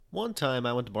One time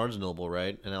I went to Barnes& and Noble,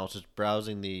 right, and I was just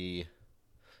browsing the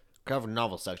graphic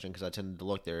novel section because I tended to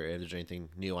look there if there's anything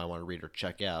new I want to read or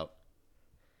check out.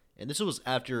 And this was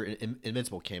after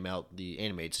Invincible came out, the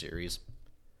animated series.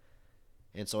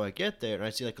 And so I get there and I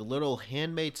see like a little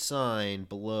handmade sign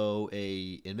below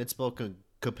a Invincible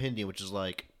compendium, which is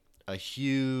like a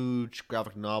huge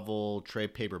graphic novel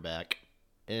trade paperback.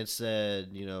 And it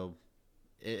said,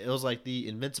 it was like the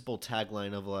Invincible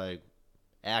tagline of like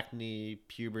acne,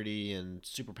 puberty, and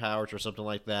superpowers or something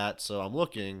like that. So I'm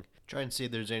looking, trying to see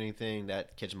if there's anything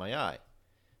that catches my eye.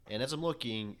 And as I'm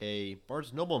looking, a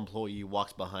Barnes Noble employee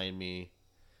walks behind me,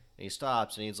 and he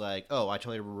stops, and he's like, "Oh, I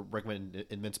totally recommend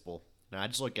Invincible." And I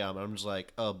just look at him, and I'm just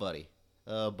like, "Oh, buddy,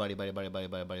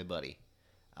 buddy."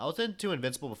 I was into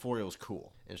Invincible before it was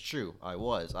cool. It's true, I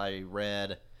was. I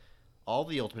read all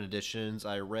the Ultimate Editions.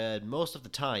 I read most of the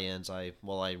tie-ins. I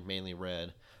mainly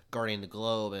read Guardian of the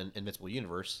Globe and Invincible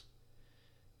Universe.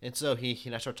 And so he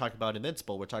and I started talking about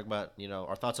Invincible. We're talking about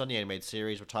our thoughts on the animated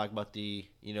series. We're talking about the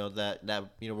that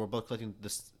we're both collecting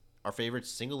this our favorite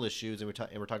single issues, and we're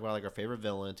talking about like our favorite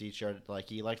villains. He shared like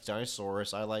he likes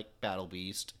Dinosaurus. I like Battle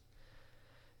Beast.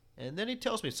 And then he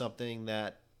tells me something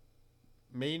that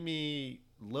made me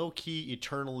low key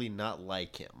eternally not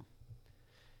like him.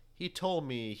 He told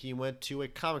me he went to a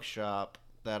comic shop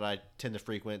that I tend to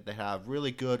frequent that have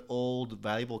really good old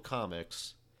valuable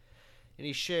comics, and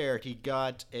he shared he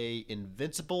got a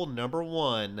Invincible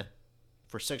 #1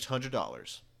 for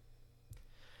 $600.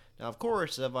 Now, of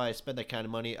course, if I spent that kind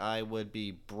of money, I would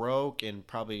be broke and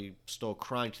probably still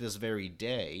crying to this very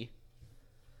day.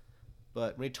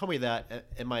 But when he told me that,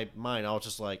 in my mind, I was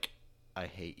just like, I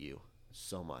hate you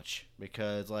so much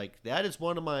because like that is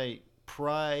one of my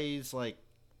prize like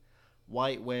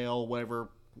white whale whatever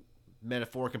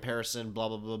metaphor comparison blah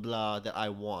blah blah blah that I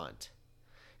want.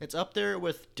 It's up there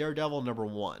with Daredevil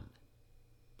 #1.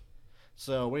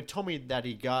 So when he told me that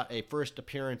he got a first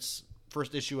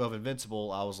issue of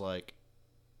Invincible, I was like,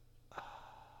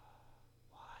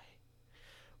 why?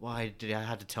 Why did I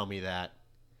have to tell me that?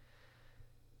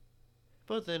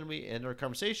 But then we ended our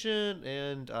conversation,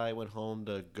 and I went home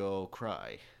to go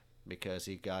cry because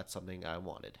he got something I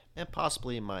wanted and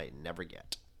possibly might never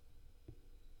get.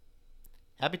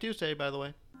 Happy Tuesday, by the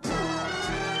way.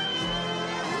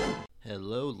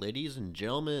 Hello, ladies and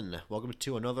gentlemen. Welcome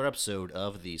to another episode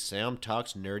of the Sam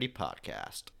Talks Nerdy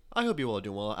podcast. I hope you all are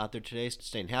doing well out there today,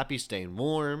 staying happy, staying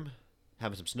warm,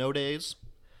 having some snow days.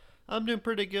 I'm doing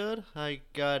pretty good. I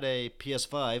got a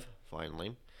PS5,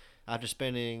 finally, after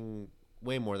spending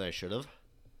way more than I should have.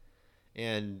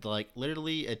 And, like,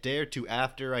 literally a day or two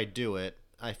after I do it,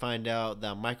 I find out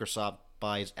that Microsoft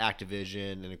buys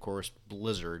Activision and, of course,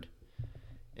 Blizzard.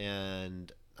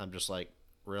 And I'm just like,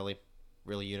 really?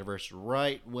 Really, universe?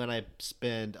 Right when I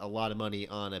spend a lot of money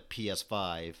on a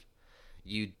PS5,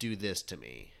 you do this to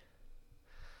me.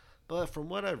 But from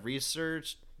what I've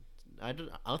researched, I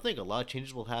don't think a lot of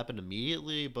changes will happen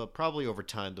immediately, but probably over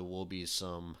time there will be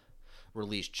some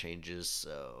release changes,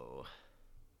 so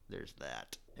there's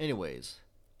that. Anyways,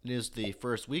 it is the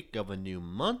first week of a new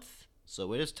month,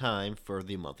 so it is time for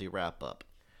the monthly wrap up.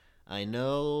 I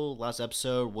know last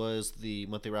episode was the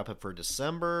monthly wrap up for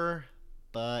December,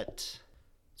 but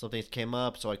some things came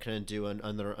up, so I couldn't do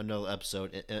another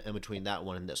episode in between that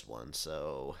one and this one,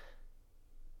 so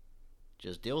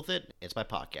just deal with it. It's my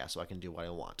podcast, so I can do what I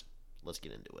want. Let's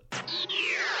get into it.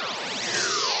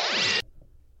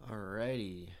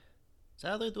 Alrighty.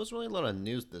 Sadly, there wasn't really a lot of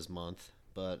news this month,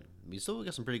 but we still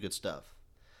got some pretty good stuff.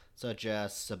 Such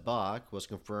as Sabak was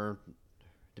confirmed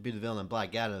to be the villain in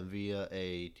Black Adam via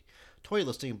a toy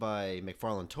listing by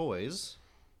McFarlane Toys.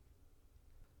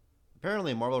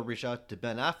 Apparently, Marvel reached out to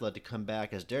Ben Affleck to come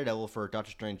back as Daredevil for Doctor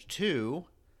Strange 2.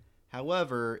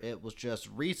 However, it was just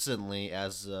recently,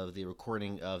 as of the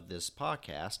recording of this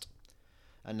podcast,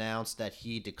 announced that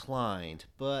he declined.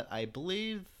 But I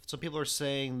believe some people are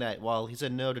saying that while he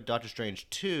said no to Doctor Strange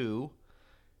 2,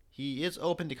 he is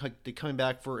open to coming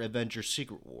back for Avengers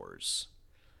Secret Wars.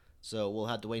 So we'll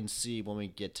have to wait and see when we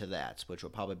get to that, which will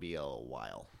probably be a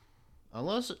while.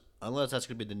 Unless that's going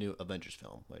to be the new Avengers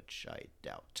film, which I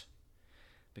doubt.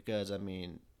 Because, I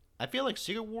mean, I feel like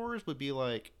Secret Wars would be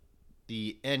like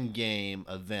the end game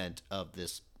event of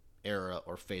this era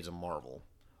or phase of Marvel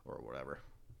or whatever.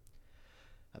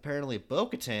 Apparently,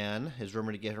 Bo-Katan is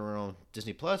rumored to get her own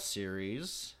Disney Plus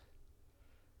series.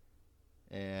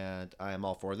 And I am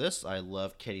all for this. I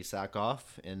love Katie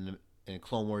Sackhoff in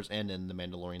Clone Wars and in The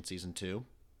Mandalorian Season 2.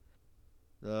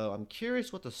 Though I'm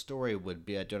curious what the story would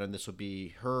be. I don't know if this would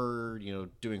be her,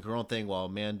 doing her own thing while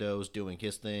Mando's doing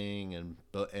his thing and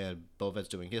Boba Fett's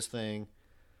doing his thing.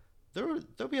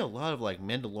 There'll be a lot of like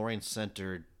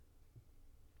Mandalorian-centered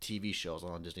TV shows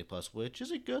on Disney Plus, which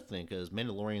is a good thing because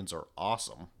Mandalorians are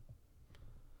awesome.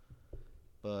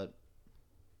 But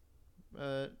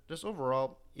just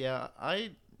overall, yeah,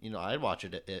 I'd watch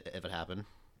it if it happened.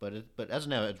 But as of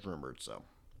now, it's rumored, so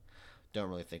don't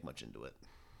really think much into it.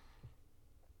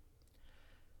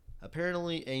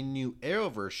 Apparently, a new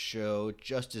Arrowverse show,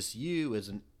 Justice U, is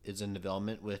in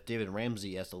development with David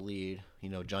Ramsey as the lead.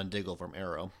 John Diggle from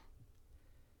Arrow.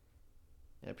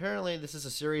 And apparently, this is a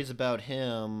series about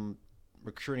him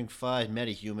recruiting 5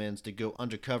 metahumans to go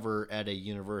undercover at a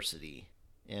university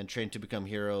and train to become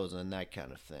heroes and that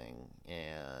kind of thing.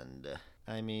 And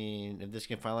I mean, if this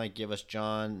can finally give us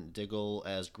John Diggle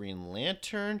as Green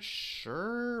Lantern,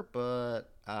 sure, but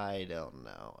I don't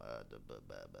know.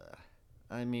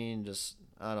 I mean,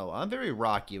 I don't know. I'm very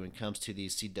rocky when it comes to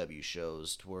these CW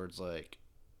shows, towards like,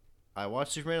 I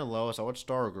watch Superman and Lois, I watch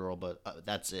Stargirl, but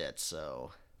that's it,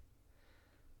 so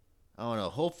I don't know.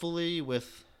 Hopefully,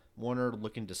 with Warner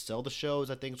looking to sell the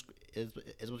shows, I think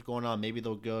is what's going on. Maybe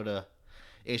they'll go to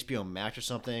HBO Max or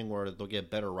something where they'll get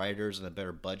better writers and a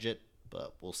better budget,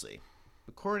 but we'll see.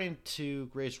 According to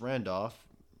Grace Randolph,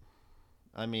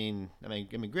 I mean,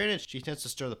 granted, she tends to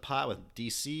stir the pot with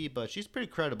DC, but she's pretty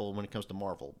credible when it comes to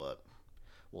Marvel, but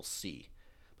we'll see.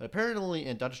 But apparently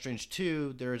in Doctor Strange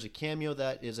 2, there is a cameo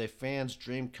that is a fan's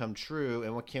dream come true,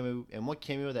 and what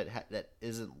cameo that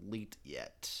isn't leaked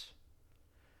yet.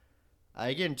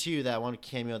 I guarantee you that one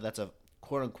cameo that's a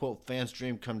quote-unquote fan's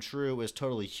dream come true is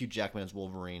totally Hugh Jackman as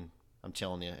Wolverine. I'm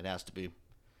telling you, it has to be.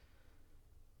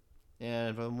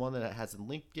 And for the one that hasn't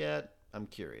leaked yet, I'm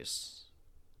curious.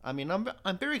 I mean,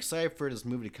 I'm very excited for this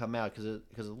movie to come out because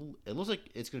it looks like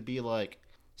it's going to be like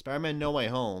Spider-Man No Way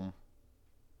Home,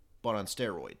 but on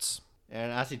steroids.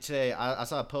 And actually today, I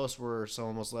saw a post where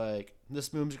someone was like,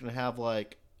 this movie's going to have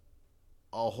like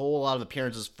a whole lot of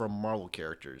appearances from Marvel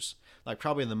characters. Like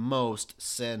probably the most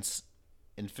since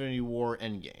Infinity War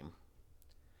Endgame.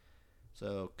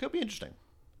 So, could be interesting.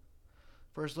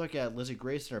 First look at Lizzie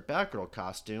Grace in her Batgirl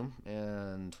costume,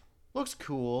 and looks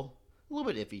cool. A little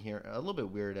bit iffy here, a little bit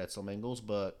weird at some angles,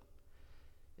 but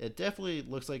it definitely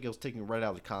looks like it was taken right out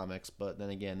of the comics. But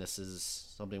then again, this is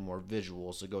something more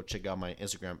visual, so go check out my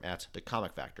Instagram at The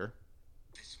Comic Factor.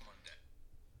 This Monday.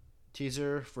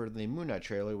 Teaser for the Moon Knight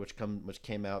trailer, which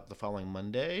came out the following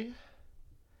Monday.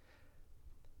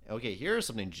 Okay, here's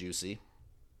something juicy.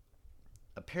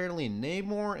 Apparently,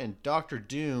 Namor and Doctor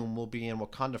Doom will be in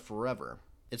Wakanda Forever.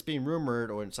 It's being rumored,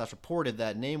 or it's reported,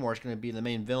 that Namor is going to be the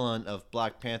main villain of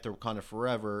Black Panther Wakanda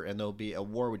Forever, and there'll be a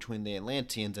war between the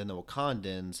Atlanteans and the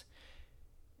Wakandans,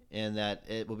 and that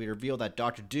it will be revealed that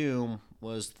Doctor Doom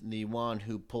was the one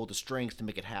who pulled the strings to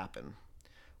make it happen.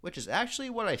 Which is actually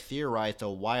what I theorized a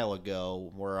while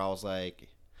ago, where I was like,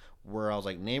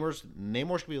 Namor's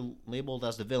going to be labeled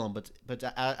as the villain, but it's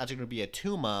actually going to be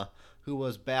Atuma, who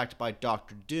was backed by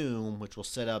Doctor Doom, which will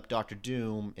set up Doctor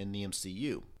Doom in the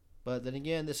MCU. But then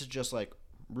again, this is just like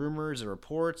rumors and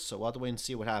reports, so we'll have to wait and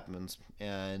see what happens.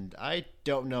 And I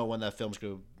don't know when that film's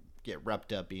going to get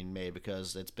wrapped up being made,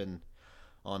 because it's been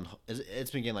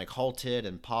getting like halted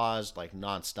and paused like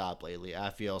nonstop lately.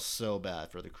 I feel so bad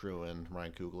for the crew and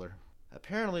Ryan Coogler.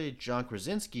 Apparently, John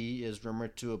Krasinski is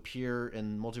rumored to appear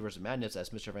in Multiverse of Madness as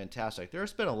Mr. Fantastic.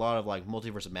 There's been a lot of like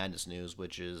Multiverse of Madness news,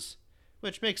 which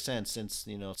makes sense since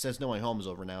No Way Home is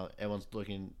over now. Everyone's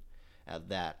looking at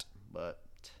that. But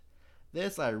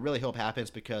this I really hope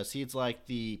happens, because he's like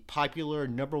the popular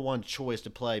number one choice to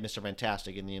play Mr.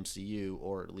 Fantastic in the MCU,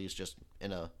 or at least just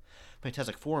in a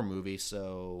Fantastic Four movie.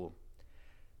 So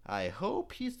I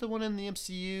hope he's the one in the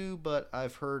MCU, but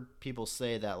I've heard people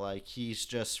say that like he's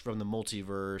just from the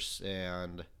multiverse,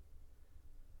 and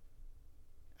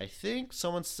I think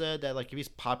someone said that like if he's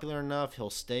popular enough, he'll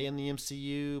stay in the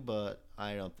MCU, but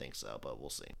I don't think so, but we'll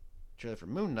see. Trailer for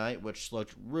Moon Knight, which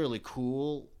looked really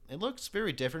cool. It looks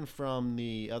very different from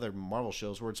the other Marvel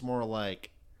shows, where it's more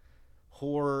like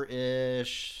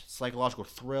horror-ish, psychological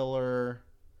thriller.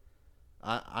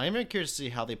 I'm very curious to see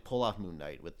how they pull off Moon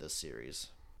Knight with this series.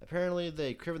 Apparently,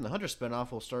 the Kraven the Hunter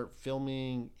spinoff will start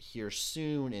filming here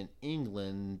soon in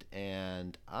England,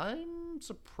 and I'm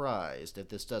surprised if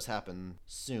this does happen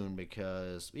soon,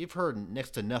 because we've heard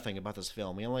next to nothing about this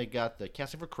film. We only got the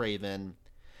casting for Kraven,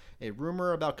 a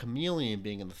rumor about Chameleon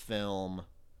being in the film,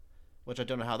 which I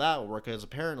don't know how that will work, because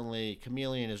apparently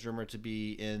Chameleon is rumored to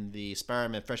be in the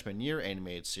Spider-Man Freshman Year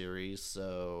animated series,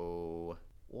 so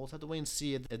we'll just have to wait and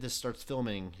see if this starts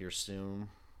filming here soon.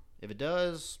 If it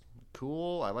does,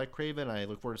 cool. I like Kraven. I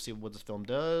look forward to see what this film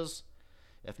does.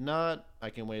 If not,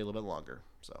 I can wait a little bit longer.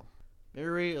 So,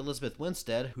 Mary Elizabeth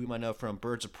Winstead, who you might know from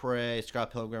Birds of Prey,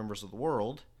 Scott Pilgrim vs. the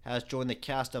World, has joined the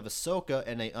cast of Ahsoka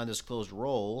in an undisclosed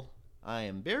role. I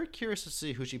am very curious to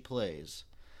see who she plays.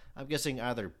 I'm guessing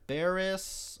either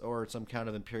Barriss or some kind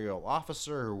of Imperial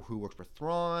officer who works for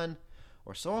Thrawn,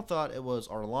 or someone thought it was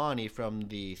Arlani from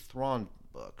the Thrawn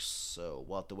books, so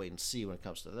we'll have to wait and see when it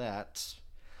comes to that.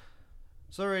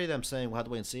 Sorry that I'm saying we'll have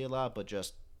to wait and see a lot, but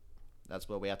just that's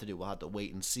what we have to do. We'll have to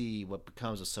wait and see what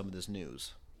becomes of some of this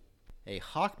news. A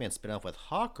Hawkman spinoff with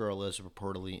Hawkgirl is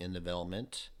reportedly in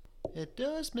development. It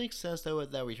does make sense, though,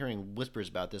 that we're hearing whispers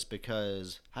about this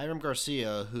because Hiram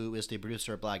Garcia, who is the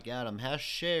producer of Black Adam, has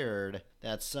shared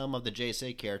that some of the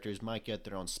JSA characters might get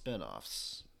their own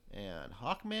spin-offs. And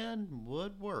Hawkman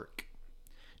would work.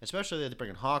 Especially if they bring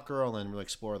in Hawkgirl and really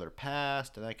explore their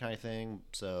past and that kind of thing.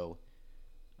 So,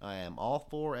 I am all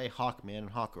for a Hawkman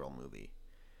and Hawkgirl movie.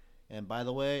 And by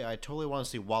the way, I totally want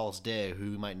to see Wallace Day, who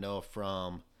you might know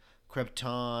from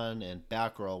Krypton and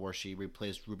Batgirl, where she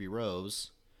replaced Ruby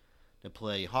Rose, to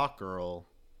play Hawkgirl,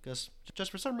 because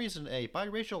just for some reason, a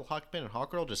biracial Hawkman and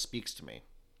Hawkgirl just speaks to me.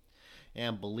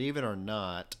 And believe it or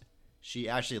not, she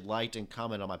actually liked and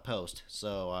commented on my post,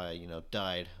 so I,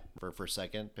 died for a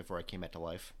second before I came back to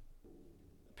life.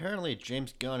 Apparently,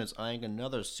 James Gunn is eyeing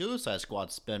another Suicide Squad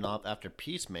spinoff after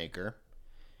Peacemaker,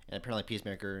 and apparently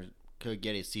Peacemaker could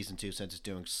get a season 2 since it's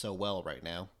doing so well right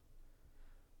now.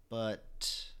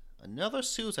 But another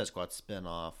Suicide Squad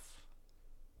spinoff.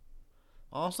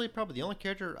 Honestly, probably the only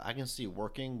character I can see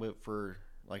working for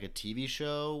like a TV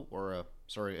show or a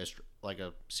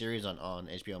series on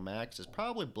HBO Max is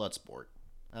probably Bloodsport.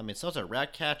 I mean, it sounds like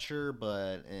Ratcatcher,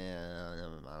 but I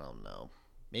don't know.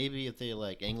 Maybe if they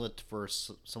angle it for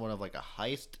someone of like a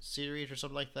heist series or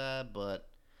something like that, but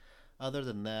other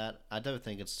than that, I don't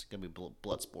think it's gonna be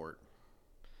Bloodsport.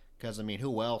 Because I mean,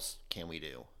 who else can we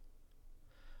do?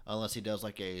 Unless he does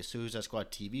like a Suicide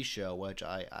Squad TV show, which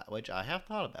I have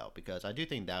thought about, because I do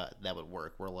think that would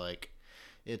work. Where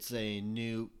it's a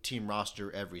new team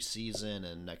roster every season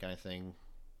and that kind of thing.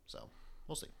 So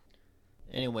we'll see.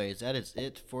 Anyways, that is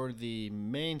it for the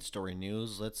main story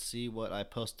news. Let's see what I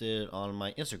posted on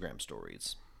my Instagram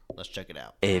stories. Let's check it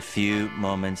out. A few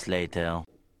moments later.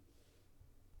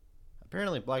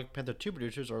 Apparently, Black Panther 2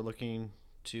 producers are looking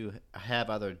to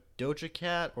have either Doja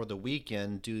Cat or The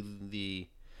Weeknd do the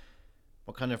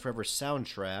Wakanda Forever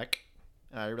soundtrack.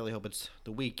 I really hope it's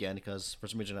The Weeknd, because for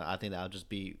some reason I think that'll just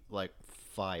be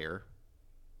fire.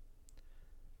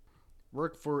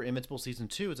 Work for Invincible Season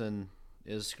 2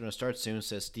 is going to start soon,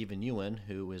 says Steven Yeun,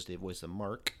 who is the voice of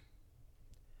Mark.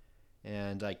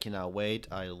 And I cannot wait.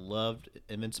 I loved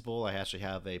Invincible. I actually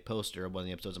have a poster of one of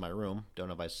the episodes in my room. Don't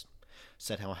know if I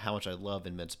said how much I love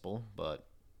Invincible, but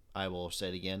I will say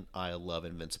it again. I love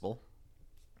Invincible.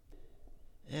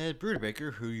 Ed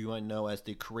Brubaker, who you might know as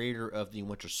the creator of The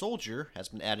Winter Soldier, has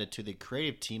been added to the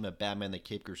creative team of Batman the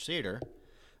Caped Crusader.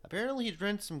 Apparently he's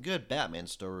written some good Batman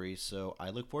stories, so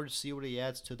I look forward to see what he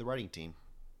adds to the writing team.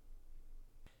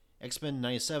 X-Men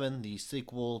 97, the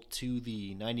sequel to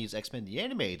the 90s X-Men the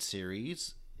Animated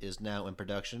Series, is now in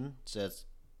production, says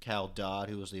Cal Dodd,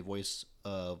 who was the voice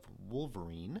of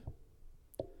Wolverine.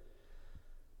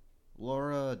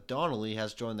 Laura Donnelly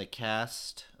has joined the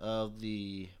cast of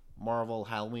the Marvel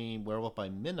Halloween Werewolf by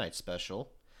Midnight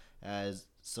special as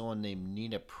someone named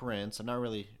Nina Prince. I'm not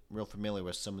really real familiar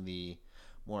with some of the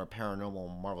more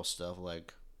paranormal Marvel stuff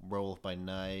like Werewolf by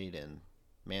Night and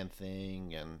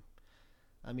Man-Thing, and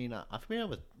I mean, I'm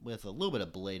familiar with a little bit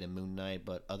of Blade and Moon Knight,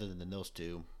 but other than those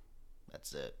two,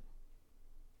 that's it.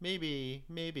 Maybe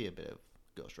a bit of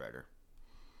Ghost Rider.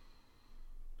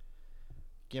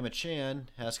 Gemma Chan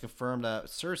has confirmed that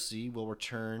Cersei will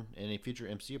return in a future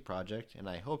MCU project, and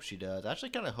I hope she does. I actually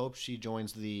kind of hope she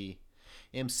joins the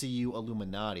MCU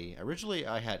Illuminati. Originally,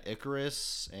 I had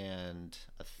Icarus and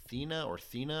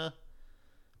Athena,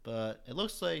 but it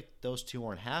looks like those two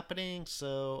aren't happening,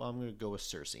 so I'm going to go with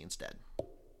Cersei instead.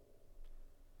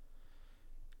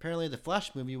 Apparently, the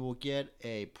Flash movie will get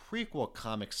a prequel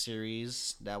comic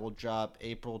series that will drop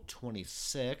April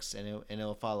 26th, and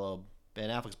it'll follow Ben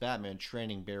Affleck's Batman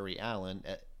training Barry Allen,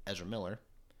 Ezra Miller,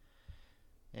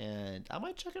 and I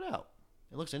might check it out.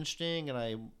 It looks interesting, and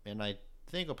I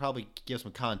think it'll probably give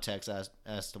some context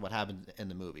as to what happened in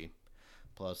the movie.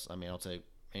 Plus, I mean, I'll take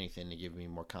anything to give me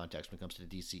more context when it comes to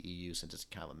the DCEU, since it's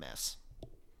kind of a mess.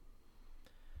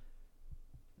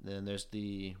 Then there's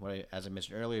as I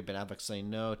mentioned earlier, Ben Affleck saying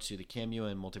no to the cameo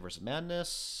in Multiverse of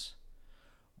Madness.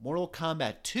 Mortal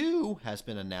Kombat 2 has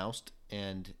been announced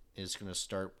and is going to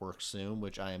start work soon,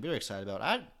 which I am very excited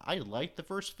about. I liked the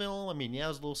first film. I mean, yeah, it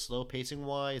was a little slow pacing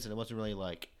wise, and it wasn't really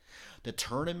like the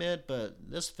tournament, but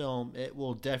this film, it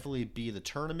will definitely be the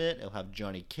tournament. It'll have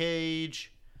Johnny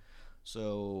Cage,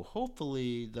 so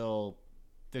hopefully they'll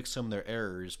fix some of their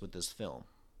errors with this film.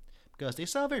 because they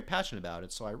sound very passionate about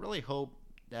it. So I really hope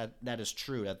that is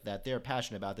true, that they're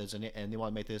passionate about this and they want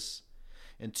to make this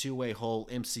into a whole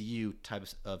MCU type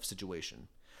of situation.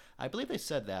 I believe they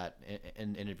said that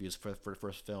in interviews for the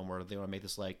first film, where they want to make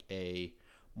this like a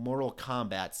Mortal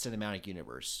Kombat cinematic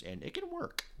universe, and it can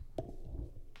work.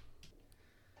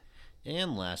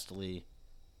 And lastly,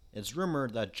 it's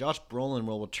rumored that Josh Brolin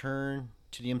will return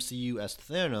to the MCU as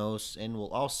Thanos and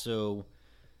will also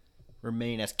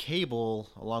remain as Cable,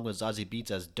 along with Zazie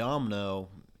Beetz as Domino,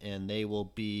 and they will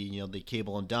be, the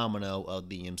Cable and Domino of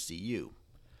the MCU.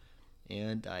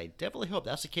 And I definitely hope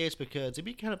that's the case, because it'd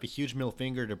be kind of a huge middle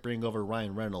finger to bring over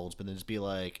Ryan Reynolds, but then just be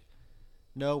like,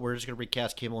 no, we're just going to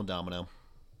recast Cable and Domino.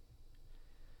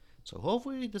 So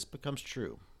hopefully this becomes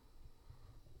true.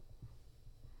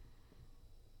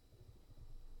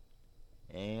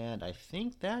 And I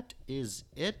think that is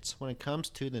it when it comes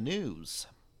to the news.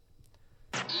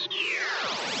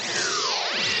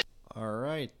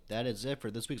 Alright, that is it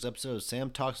for this week's episode of Sam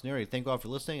Talks Nerdy. Thank you all for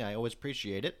listening. I always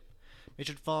appreciate it. Make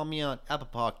sure to follow me on Apple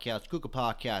Podcasts, Google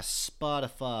Podcasts,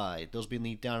 Spotify. Those will be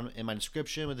linked down in my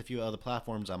description with a few other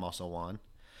platforms I'm also on.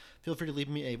 Feel free to leave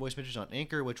me a voice message on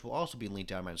Anchor, which will also be linked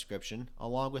down in my description,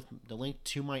 along with the link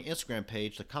to my Instagram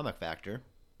page, The Comic Factor.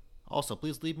 Also,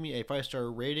 please leave me a 5-star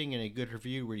rating and a good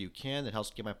review where you can. That helps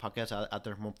get my podcast out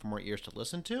there for more ears to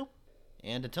listen to.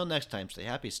 And until next time, stay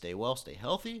happy, stay well, stay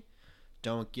healthy.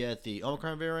 Don't get the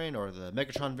Omicron variant or the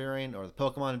Megatron variant or the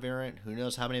Pokemon variant. Who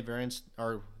knows how many variants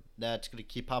are that's going to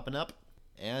keep popping up.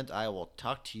 And I will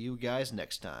talk to you guys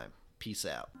next time. Peace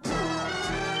out.